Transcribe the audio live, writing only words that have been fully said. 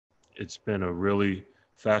it's been a really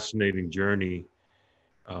fascinating journey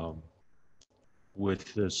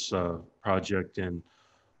with this project and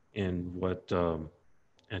what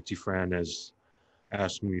Auntie Fran has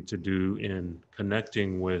asked me to do in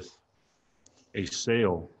connecting with a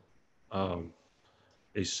sail, um,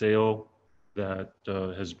 a sail that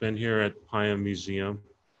has been here at Paya Museum.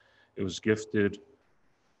 It was gifted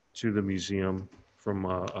to the museum from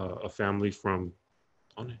a family from,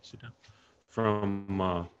 oh, no, sit down,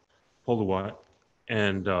 from Polowat,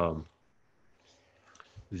 and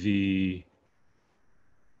the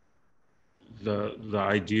the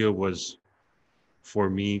idea was for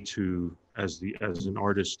me to, as an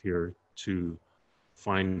artist here, to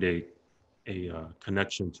find a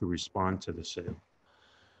connection to respond to the sail.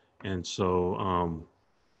 And so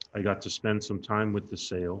I got to spend some time with the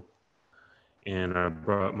sail, and I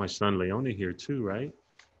brought my son Leone here too, right?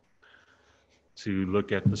 To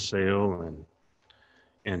look at the sail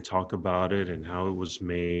and talk about it and how it was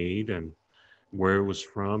made and where it was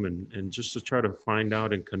from, and just to try to find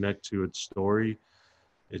out and connect to its story,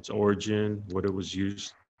 its origin, what it was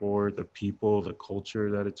used for, the people, the culture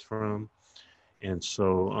that it's from. And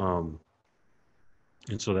so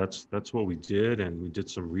that's what we did, and we did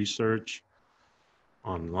some research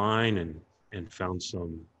online and found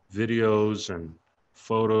some videos and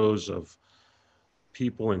photos of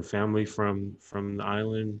people and family from the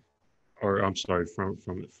island, or I'm sorry, from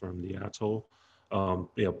the atoll.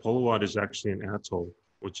 Yeah, Polowat is actually an atoll,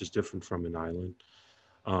 which is different from an island.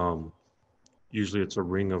 Um, Usually, it's a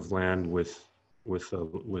ring of land with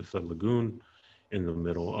a lagoon in the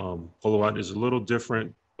middle. Polowat is a little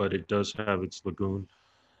different, but it does have its lagoon.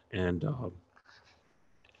 And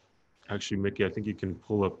actually, Mickey, I think you can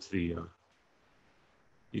pull up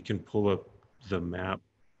the map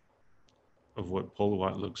of what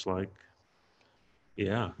Polowat looks like.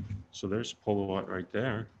 Yeah, so there's Polowat right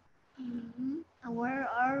there. Where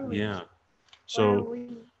are we? Yeah, Where are so we?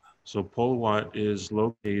 so Polowat is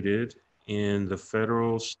located in the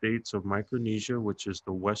federal states of Micronesia, which is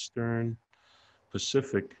the Western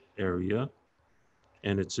Pacific area,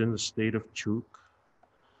 and it's in the state of Chuuk,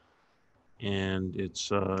 and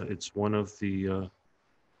it's one of the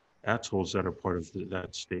atolls that are part of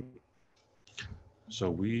that state. So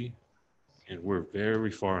we're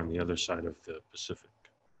very far on the other side of the Pacific.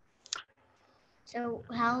 So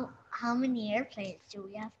how many airplanes do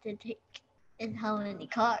we have to take, and how many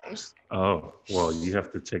cars? Oh, well, you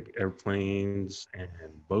have to take airplanes and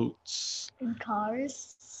boats, And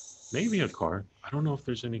cars? maybe a car. I don't know if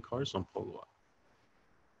there's any cars on Polowat.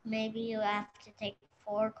 Maybe you have to take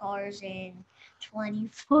 4 cars in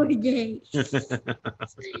 24 days.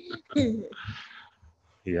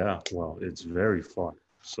 Yeah, well, it's very far.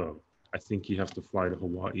 So I think you have to fly to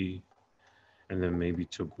Hawaii and then maybe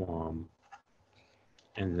to Guam,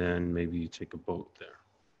 and then maybe you take a boat there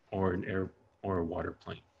or an air or a water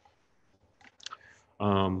plane.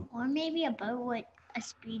 Or maybe a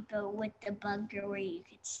speedboat with the bunker where you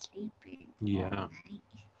could sleep in Yeah, all night.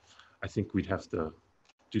 I think we'd have to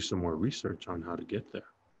do some more research on how to get there.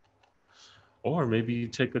 Or maybe you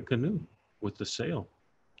take a canoe with the sail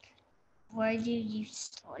Where do you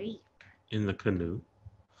sleep? in the canoe.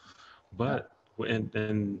 But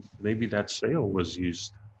and maybe that sail was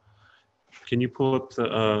used. Can you pull up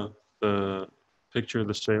the picture of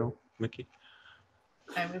the sail, Mickey?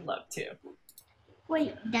 I would love to.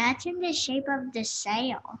 Wait, that's in the shape of the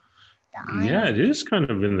sail. Yeah, it is kind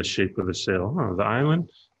of in the shape of the sail, huh? The island,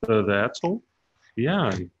 the atoll.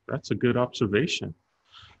 Yeah, that's a good observation.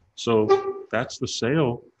 So that's the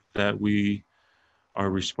sail that we are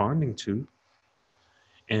responding to.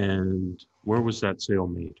 And where was that sail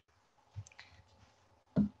made?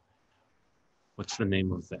 What's the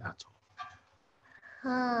name of the atoll?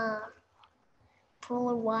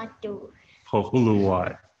 Polowat.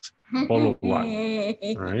 Polowat.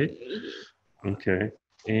 Polowat, right? Okay.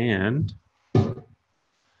 And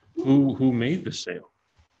who made the sail?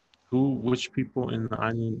 Which people in the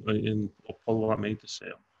island in Polowat made the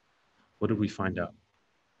sail? What did we find out?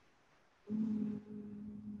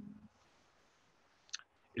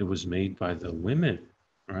 It was made by the women,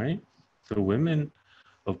 right? The women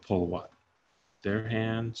of Polowat. Their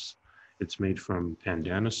hands. It's made from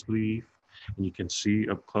pandanus leaf, and you can see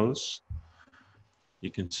up close. You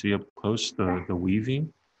can see up close the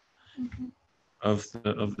weaving of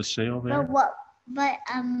the sail there. What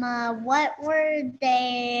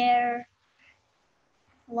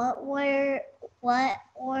were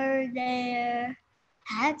their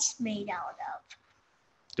hats made out of?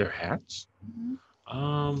 Their hats?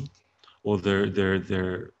 Well, their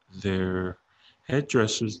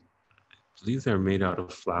headdresses, I believe they're made out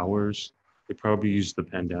of flowers. They probably used the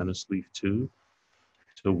pandanus leaf too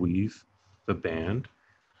to weave the band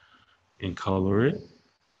and color it.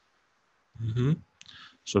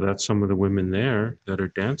 So that's some of the women there that are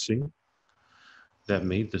dancing that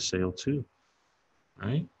made the sail too,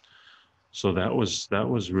 right? So that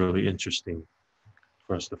was really interesting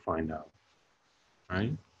for us to find out,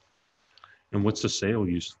 right? And what's the sail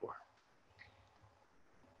used for?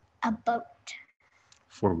 A boat.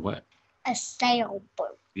 For what? A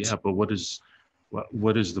sailboat. Yeah, but what does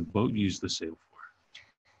the boat use the sail for?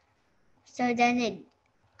 So then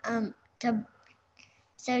the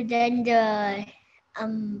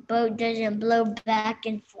boat doesn't blow back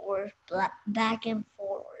and forth, back and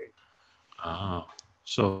forward. Ah,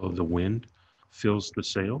 so the wind fills the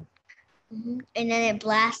sail? And then it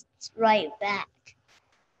blasts right back.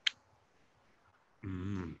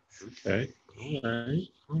 Okay,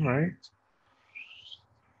 all right.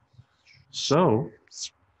 So,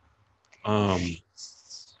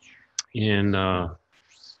 in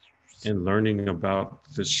learning about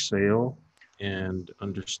the sail and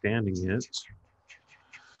understanding it,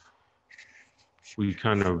 we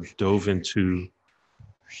kind of dove into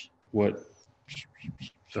what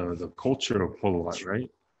the culture of Polowat, right?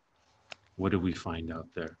 What did we find out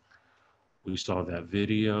there? We saw that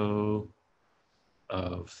video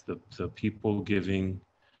of the people giving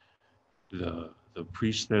the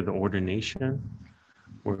priest there the ordination,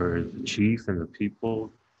 where the chief and the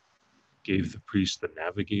people gave the priest the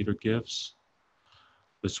navigator gifts.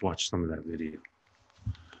 Let's watch some of that video.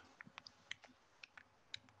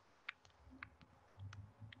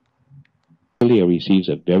 Basilio receives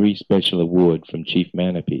a very special award from Chief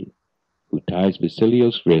Manipy, who ties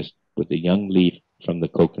Basilio's wrist with a young leaf from the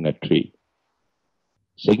coconut tree,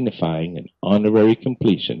 signifying an honorary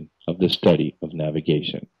completion of the study of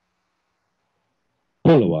navigation.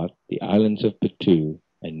 Polowat, the islands of Patu,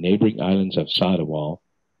 and neighboring islands of Sadawal,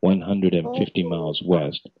 150 miles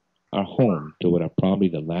west, are home to what are probably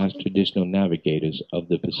the last traditional navigators of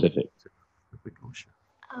the Pacific.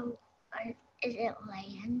 Oh, is it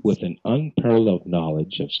land? With an unparalleled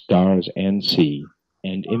knowledge of stars and sea,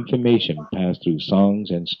 and information passed through songs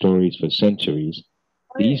and stories for centuries,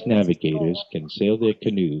 these navigators can sail their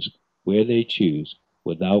canoes where they choose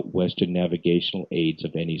without Western navigational aids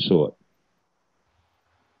of any sort.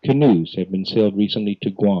 Canoes have been sailed recently to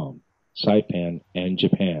Guam, Saipan, and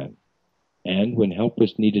Japan, and when help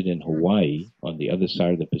was needed in Hawaii, on the other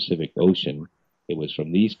side of the Pacific Ocean, it was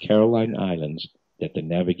from these Caroline Islands that the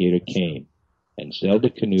navigator came and sailed a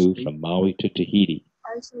canoe from Maui to Tahiti,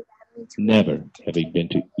 never having been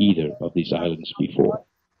to either of these islands before.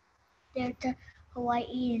 They're to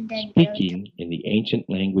Hawaii and then Speaking in the ancient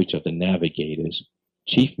language of the navigators,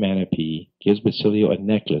 Chief Manipy gives Basilio a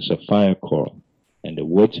necklace of fire coral and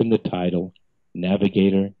awards him the title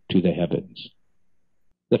Navigator to the Heavens.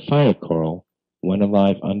 The fire coral, when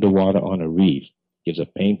alive underwater on a reef, gives a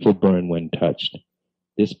painful burn when touched.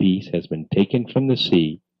 This piece has been taken from the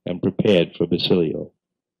sea and prepared for Basilio.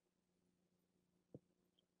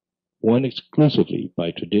 Worn exclusively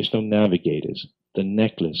by traditional navigators, the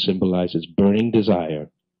necklace symbolizes burning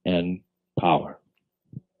desire and power.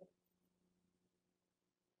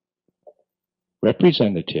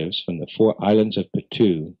 Representatives from the 4 islands of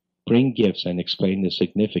Patu bring gifts and explain the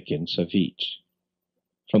significance of each.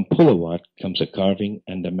 From Polowat comes a carving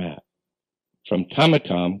and a mat. From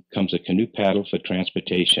Tamatam comes a canoe paddle for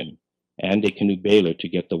transportation and a canoe baler to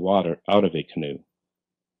get the water out of a canoe.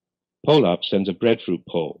 Polop sends a breadfruit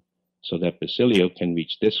pole so that Basilio can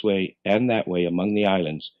reach this way and that way among the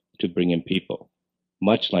islands to bring in people,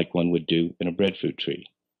 much like one would do in a breadfruit tree.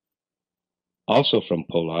 Also from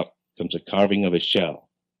Polop comes a carving of a shell,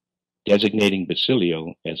 designating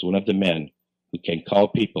Basilio as one of the men who can call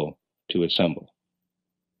people to assemble.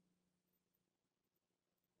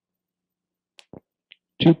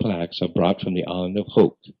 2 plaques are brought from the island of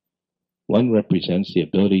Hope. One represents the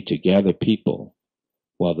ability to gather people,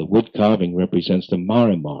 while the wood carving represents the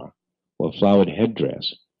marimar, or flowered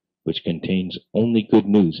headdress, which contains only good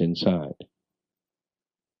news inside.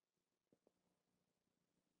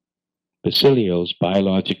 Basilio's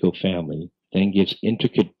biological family then gives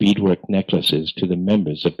intricate beadwork necklaces to the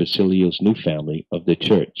members of Basilio's new family of the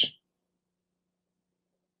church.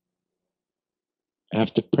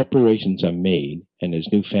 After preparations are made and his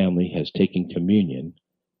new family has taken communion,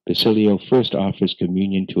 Basilio first offers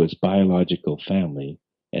communion to his biological family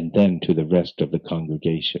and then to the rest of the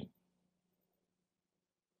congregation.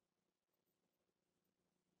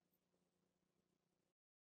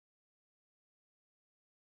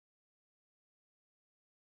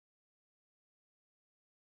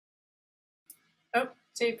 Oh,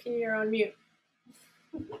 JP, you're on mute.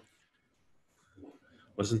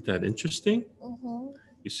 Wasn't that interesting? Mm-hmm.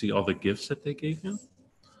 You see all the gifts that they gave him?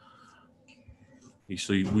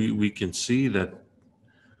 So we can see that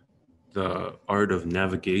the art of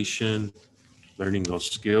navigation, learning those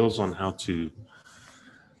skills on how to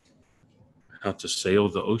sail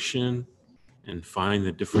the ocean and find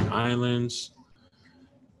the different islands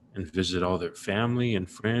and visit all their family and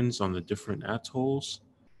friends on the different atolls,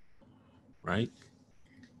 right?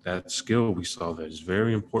 That skill we saw that is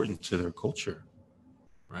very important to their culture,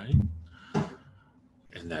 right?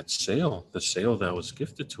 And that sail, the sail that was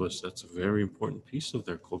gifted to us, that's a very important piece of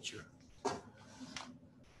their culture.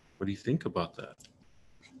 What do you think about that?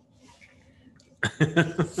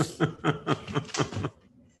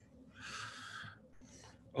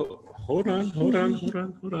 Oh, hold on. What are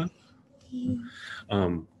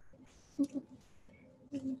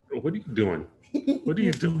you doing? What are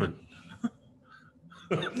you doing?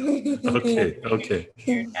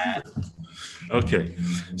 Okay.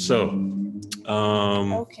 So,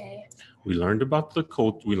 Okay. we learned about the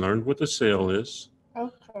cult. We learned what the sail is.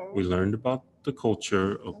 Okay. We learned about the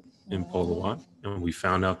culture in Polowat, and we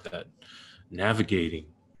found out that navigating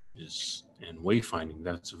and wayfinding,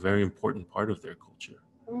 that's a very important part of their culture,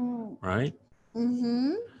 right?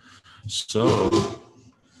 Mm-hmm. So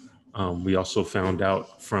we also found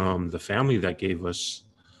out from the family that gave us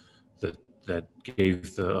that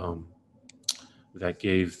gave the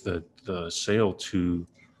sale to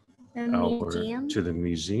the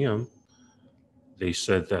museum. They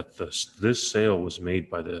said that this sail was made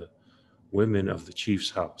by the women of the chief's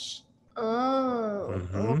house. Oh.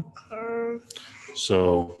 Mhm. Okay.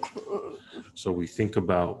 So we think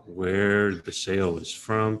about where the sail is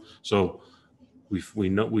from. So we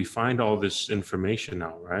find all this information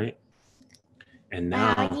out, right? And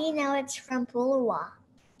How now, do you know it's from Polowat?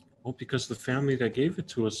 well, because the family that gave it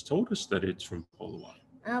to us told us that it's from Polowat.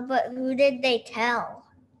 But who did they tell?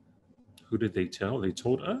 Who did they tell? They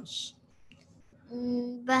told us.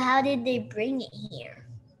 But how did they bring it here?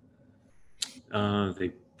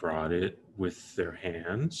 They brought it with their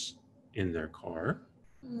hands in their car.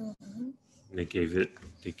 Mm-hmm. And they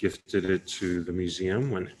gifted it to the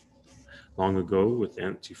museum long ago with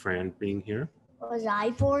Auntie Fran being here. Was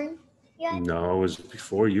I born yet? No, it was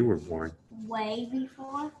before you were born. Way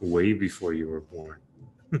before? Way before you were born.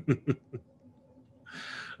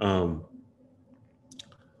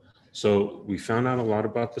 So we found out a lot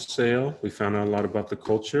about the sail. We found out a lot about the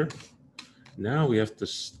culture. Now we have to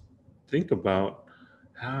think about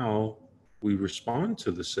how we respond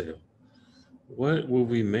to the sail. What will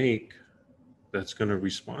we make that's going to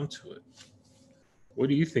respond to it? What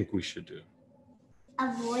do you think we should do? A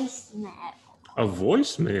voicemail. A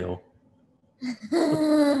voicemail?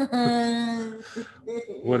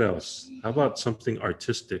 What else? How about something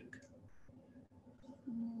artistic?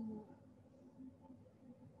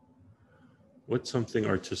 What's something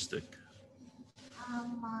artistic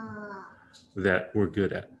that we're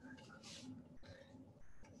good at?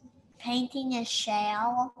 Painting a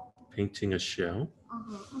shell. Painting a shell?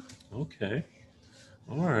 Uh-huh. Okay.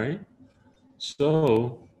 All right.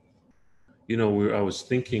 So, I was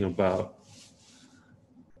thinking about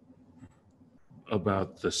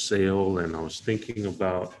the sail, and I was thinking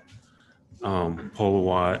about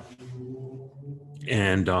Polowat,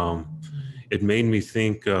 and it made me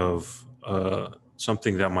think of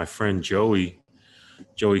something that my friend Joey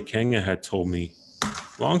Kanga had told me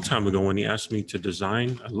a long time ago when he asked me to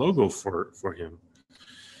design a logo for him.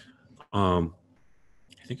 I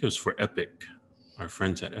think it was for Epic, our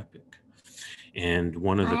friends at Epic. And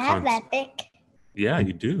one of the I have Epic. Yeah,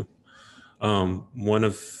 you do. One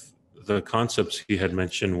of the concepts he had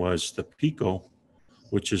mentioned was the Pico,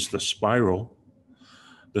 which is the spiral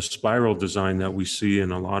design that we see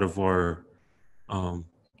in a lot of our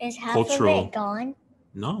Is half cultural. of it gone?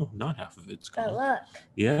 No, not half of it's gone. But look.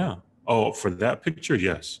 Yeah. Oh, for that picture,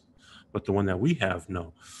 yes. But the one that we have,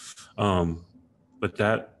 no. But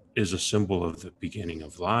that is a symbol of the beginning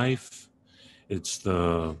of life. It's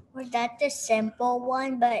the. Was that the simple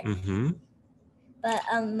one? But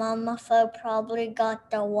Mama Fo probably got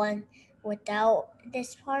the one without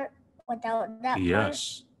this part, without that part.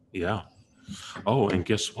 Yes. Yeah. Oh, and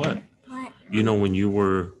guess what? What? When you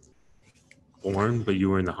were born, but you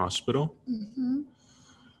were in the hospital, Mm-hmm.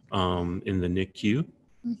 In the NICU.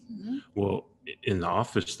 Mm-hmm. Well, in the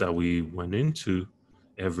office that we went into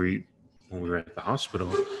when we were at the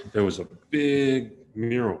hospital, there was a big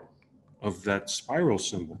mural of that spiral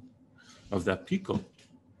symbol, of that Pico.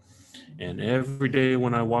 And every day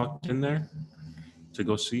when I walked in there to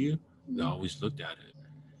go see you, I always looked at it.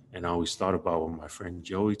 And I always thought about what my friend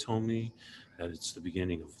Joey told me, that it's the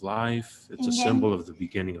beginning of life. It's a And then- symbol of the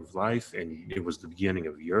beginning of life, and it was the beginning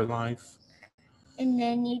of your life. And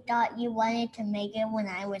then you thought you wanted to make it when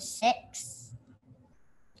I was 6.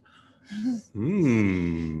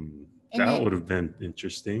 And That then- would have been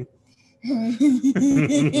interesting.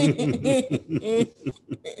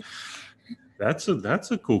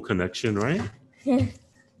 That's a cool connection, right?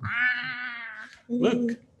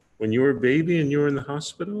 Look, when you were a baby and you were in the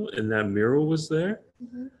hospital and that mural was there,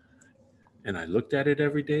 Mhm. and I looked at it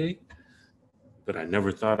every day, but I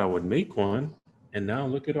never thought I would make one. And now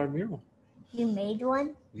look at our mural. You made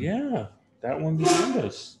one? Yeah, that one behind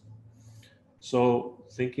us. So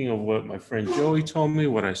thinking of what my friend Joey told me,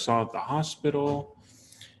 what I saw at the hospital,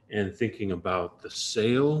 and thinking about the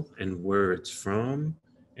sail and where it's from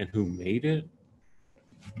and who made it.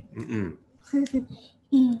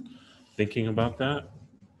 Thinking about that.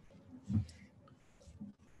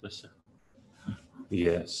 Listen.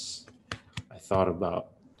 Yes, I thought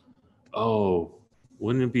about, oh,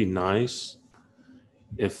 wouldn't it be nice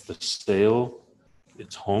if the sail,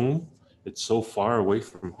 it's home, it's so far away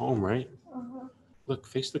from home, right? Uh-huh. Look,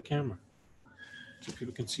 face the camera so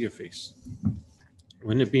people can see your face.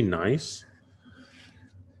 Wouldn't it be nice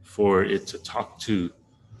for it to talk to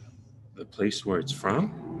the place where it's from?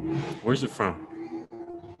 Where's it from?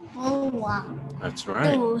 Oh, wow. That's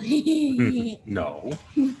right. Oh. No.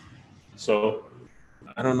 So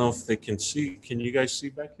I don't know if they can see. Can you guys see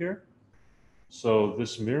back here? So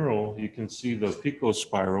this mural, you can see the pico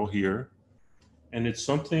spiral here. And it's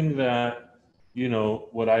something that,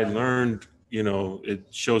 what I learned, it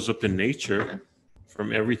shows up in nature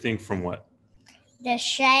from everything from what? The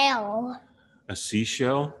shell. A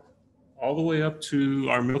seashell all the way up to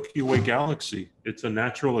our Milky Way galaxy. It's a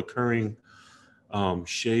natural occurring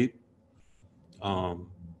shape.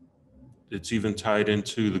 It's even tied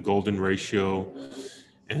into the golden ratio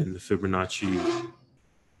and the Fibonacci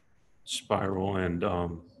spiral. And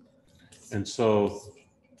so,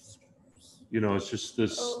 it's just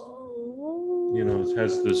this, it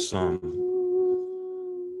has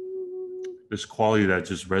this quality that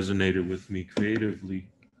just resonated with me creatively.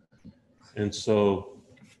 And so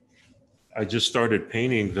I just started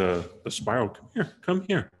painting the spiral. Come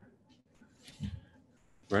here.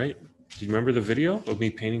 Right? Do you remember the video of me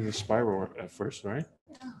painting the spiral at first, right?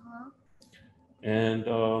 Uh-huh. And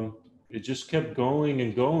it just kept going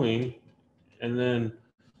and going. And then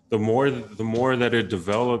the more that it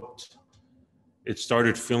developed, it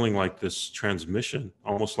started feeling like this transmission,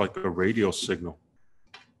 almost like a radio signal.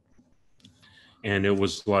 And it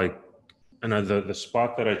was like, and the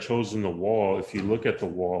spot that I chose in the wall, if you look at the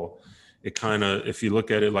wall, it kind of, if you look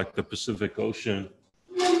at it like the Pacific Ocean,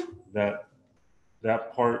 that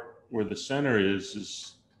part where the center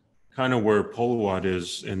is kind of where Polowat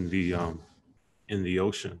is in the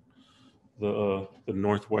ocean, the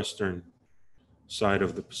northwestern side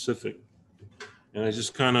of the Pacific. And I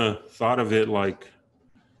just kind of thought of it like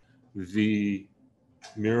the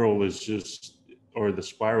mural is just, or the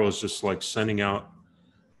spiral is just like sending out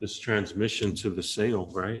this transmission to the sail,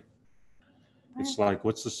 right? It's like,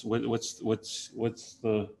 what's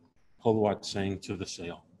the Polowat saying to the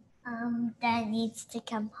sail? That needs to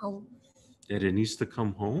come home. That it needs to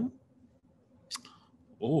come home?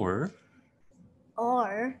 Or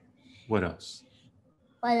what else?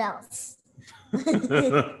 What else?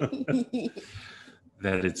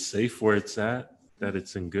 That it's safe where it's at, that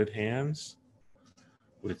it's in good hands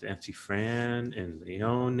with Auntie Fran and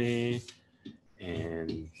Leone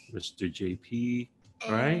and Mr. JP,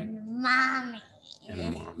 right? And mommy.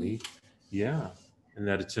 And mommy. Yeah. And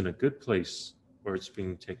that it's in a good place where it's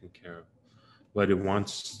being taken care of. But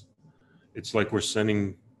it's like we're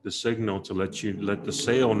sending the signal to let the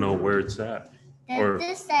sail know where it's at. Or Does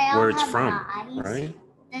this sail where it's have from, eyes? right?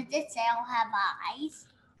 Does this sail have eyes?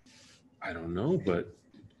 I don't know, but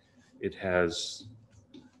it has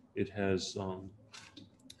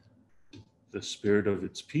the spirit of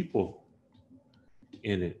its people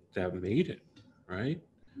in it that made it, right?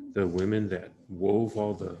 The women that wove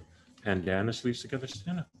all the pandanus leaves together.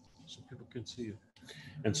 Stand up so people can see you.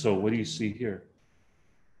 And so what do you see here?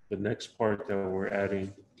 The next part that we're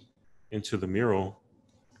adding into the mural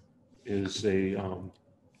is a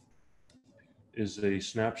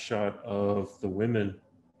snapshot of the women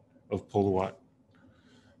of Polowat.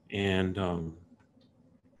 And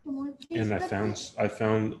I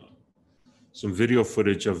found some video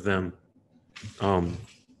footage of them,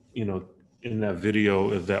 in that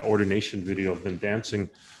video, of that ordination video of them dancing.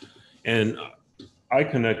 And I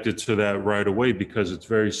connected to that right away because it's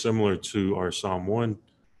very similar to our Psalm 1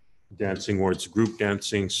 dancing, where it's group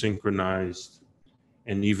dancing, synchronized,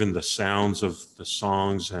 and even the sounds of the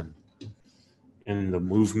songs and the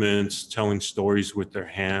movements, telling stories with their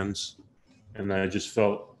hands. And I just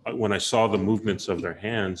felt, when I saw the movements of their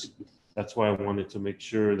hands, that's why I wanted to make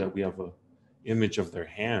sure that we have a image of their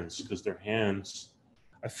hands, because their hands,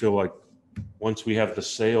 I feel like once we have the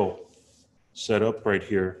sail set up right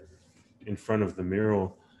here in front of the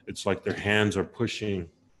mural, it's like their hands are pushing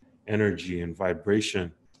energy and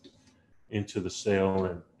vibration into the sail.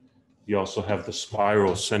 And you also have the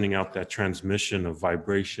spiral sending out that transmission of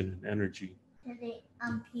vibration and energy. To the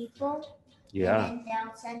people. Yeah. And then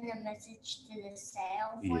they'll send a message to the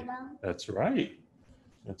sail for Yeah, them. that's right.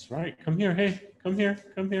 That's right. Come here. Hey, come here.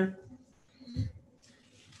 Come here.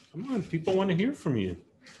 Come on. People want to hear from you.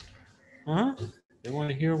 Huh? They want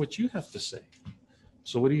to hear what you have to say.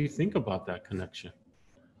 So what do you think about that connection?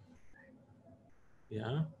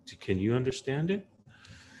 Yeah? Can you understand it?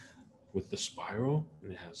 With the spiral,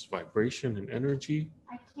 and it has vibration and energy.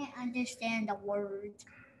 I can't understand the words.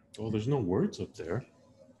 Oh, there's no words up there.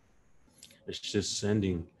 It's just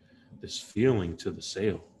sending this feeling to the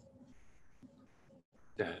sail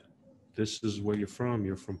that this is where you're from.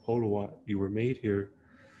 You're from Polowat. You were made here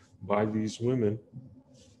by these women,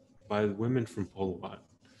 by the women from Polowat.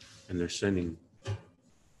 And they're sending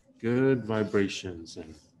good vibrations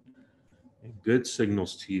and good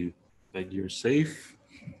signals to you that you're safe,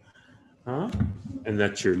 huh? And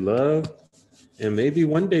that you're loved. And maybe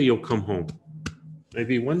one day you'll come home.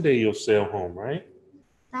 Maybe one day you'll sail home, right?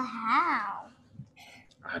 But how?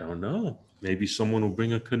 I don't know. Maybe someone will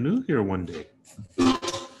bring a canoe here one day.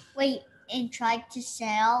 Wait, and try to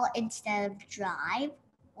sail instead of drive?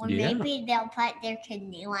 Or Yeah. maybe they'll put their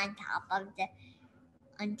canoe on top of the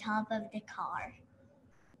car.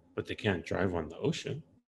 But they can't drive on the ocean.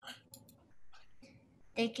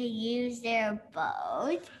 They could use their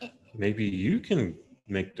boat. Maybe you can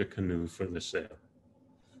make the canoe for the sail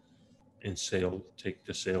and take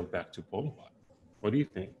the sail back to Polowat. What do you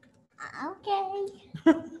think? Okay.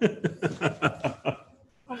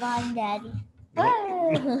 Hold on, Daddy.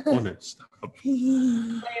 No, no, stop.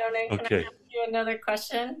 Leone, can Okay. I ask you another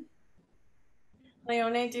question?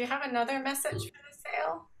 Leone, do you have another message for the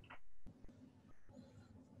sail?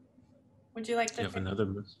 Would you like Do to? you have another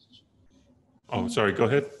message? Oh, sorry. Go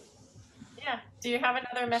ahead. Yeah. Do you have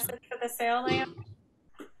another message for the sail, Leone?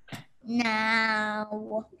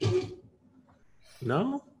 No.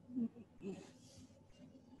 No?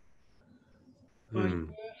 Well,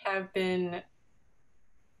 you have been.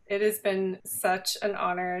 It has been such an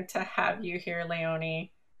honor to have you here, Leone,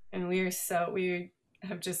 and we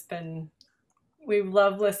have just been. We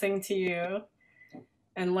love listening to you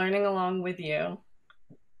and learning along with you.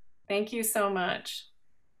 Thank you so much.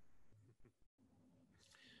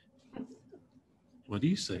 What do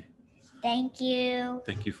you say? Thank you.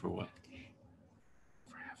 Thank you for what?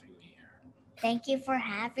 For having me here. Thank you for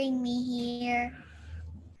having me here.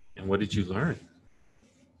 And what did you learn?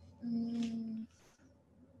 Mm,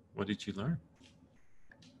 What did you learn?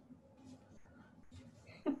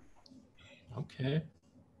 Okay.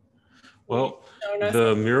 Well,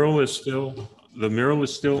 the mural is still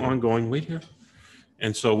ongoing. Wait here.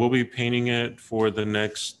 And so we'll be painting it for the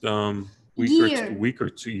next week or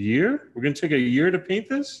two. Year? We're gonna take a year to paint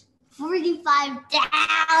this?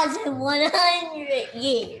 45,100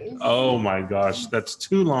 years. Oh my gosh, that's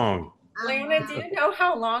too long. Leone, do you know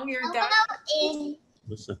how long your dad?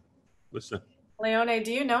 Listen. Leone,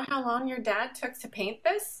 do you know how long your dad took to paint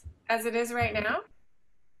this as it is right now?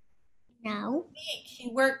 No. He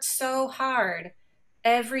worked so hard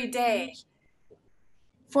every day.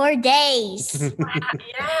 4 days.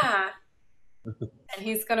 Yeah. And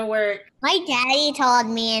he's gonna work. My daddy told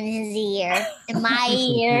me in his ear, in my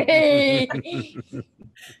ear.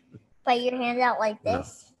 Put your hand out like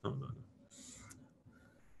this. No.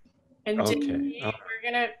 And Okay. JP, we're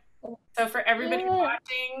gonna. So for everybody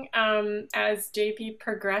watching, as JP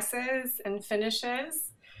progresses and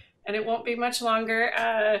finishes, and it won't be much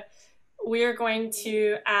longer, we are going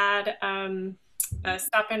to add a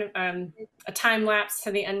time lapse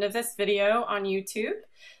to the end of this video on YouTube,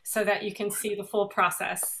 so that you can see the full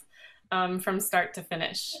process from start to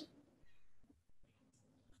finish.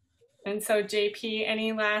 And so, JP,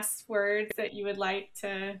 any last words that you would like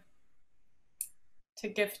to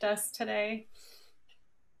gift us today?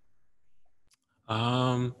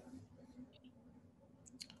 Well,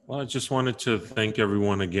 I just wanted to thank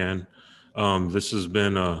everyone again. This has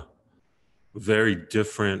been a very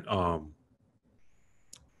different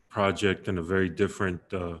project and a very different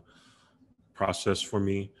process for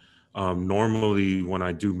me. Normally, when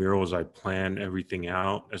I do murals, I plan everything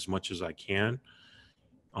out as much as I can,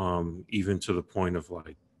 even to the point of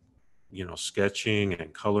sketching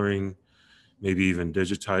and coloring maybe even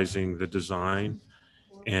digitizing the design.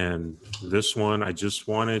 And this one, I just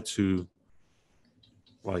wanted to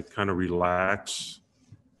like kind of relax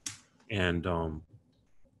and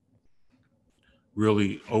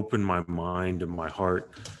really open my mind and my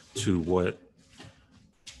heart to what,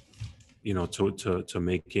 you know, to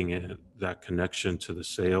making it that connection to the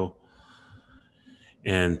sail,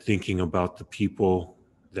 and thinking about the people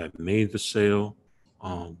that made the sail,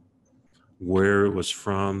 where it was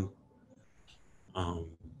from,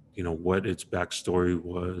 you know, what its backstory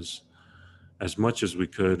was, as much as we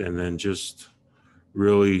could, and then just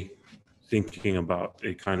really thinking about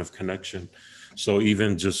a kind of connection. So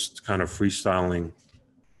even just kind of freestyling,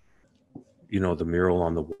 you know, the mural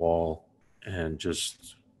on the wall, and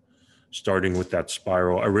just starting with that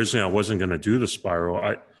spiral. Originally, I wasn't going to do the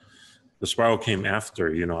spiral. The spiral came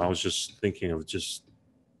after, you know, I was just thinking of just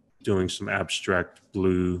doing some abstract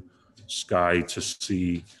blue sky to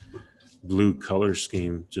sea, blue color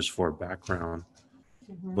scheme just for a background.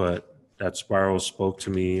 But that spiral spoke to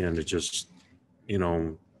me, and it just, you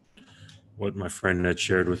know, what my friend had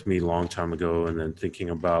shared with me a long time ago, and then thinking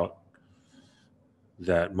about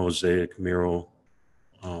that mosaic mural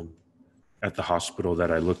at the hospital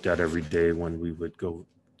that I looked at every day when we would go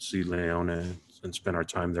see Leone and spend our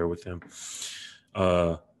time there with him.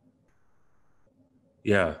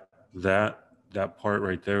 Yeah, that part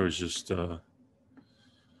right there was just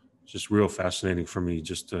real fascinating for me,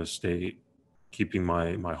 just to stay keeping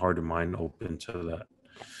my heart and mind open to that,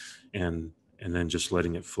 and then just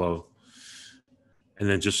letting it flow, and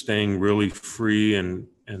then just staying really free and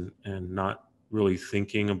not really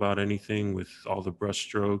thinking about anything with all the brush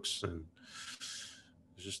strokes. And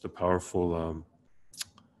it's just a powerful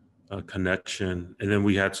connection. And then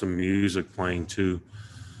we had some music playing too,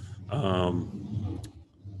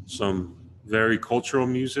 some very cultural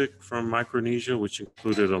music from Micronesia, which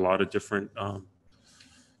included a lot of different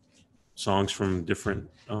songs from different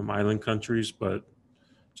island countries. But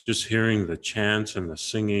just hearing the chants and the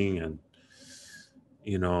singing, and,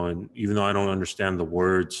 you know, and even though I don't understand the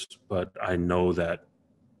words, but I know that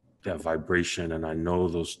vibration, and I know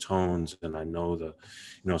those tones, and I know the,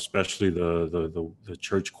 you know, especially the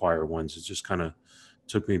church choir ones. It just kind of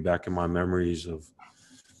took me back in my memories of,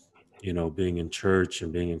 you know, being in church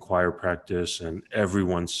and being in choir practice, and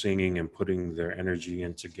everyone singing and putting their energy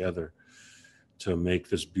in together to make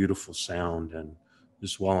this beautiful sound. And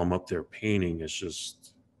just while I'm up there painting, it's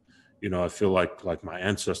just, you know, I feel like my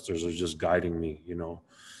ancestors are just guiding me, you know,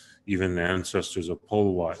 even the ancestors of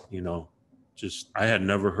Polowat, you know. Just, I had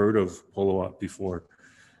never heard of Polowat before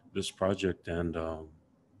this project, and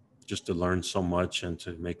just to learn so much and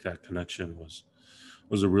to make that connection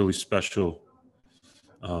was a really special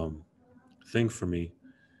thing for me.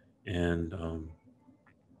 And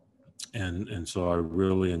so I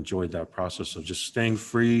really enjoyed that process of just staying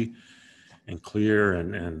free and clear,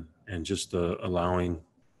 and just allowing,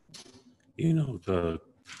 you know, the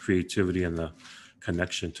creativity and the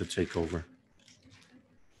connection to take over.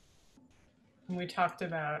 We talked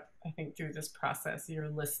about, I think through this process, you're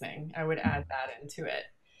listening. I would add that into it,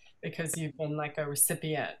 because you've been like a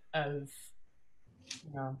recipient of,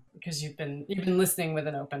 you know, because you've been listening with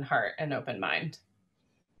an open heart and open mind.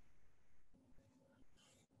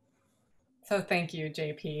 So thank you,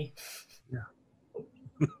 JP.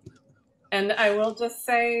 Yeah. And I will just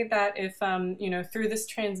say that if, you know, through this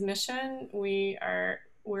transmission, we're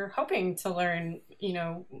hoping to learn, you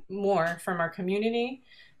know, more from our community.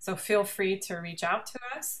 So feel free to reach out to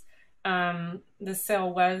us. The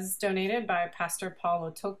sail was donated by Pastor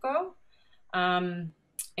Paul Otoko.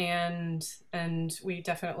 And we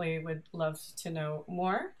definitely would love to know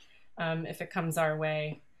more if it comes our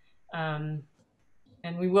way. And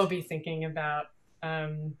we will be thinking about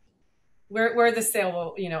where the sail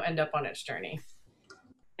will, you know, end up on its journey.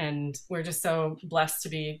 And we're just so blessed to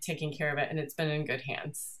be taking care of it. And it's been in good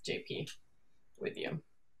hands, JP, with you.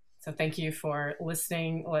 So thank you for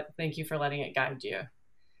listening. Thank you for letting it guide you.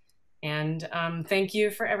 And thank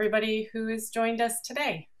you for everybody who has joined us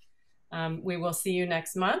today. We will see you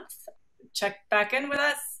next month. Check back in with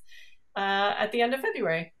us at the end of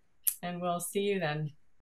February, and we'll see you then.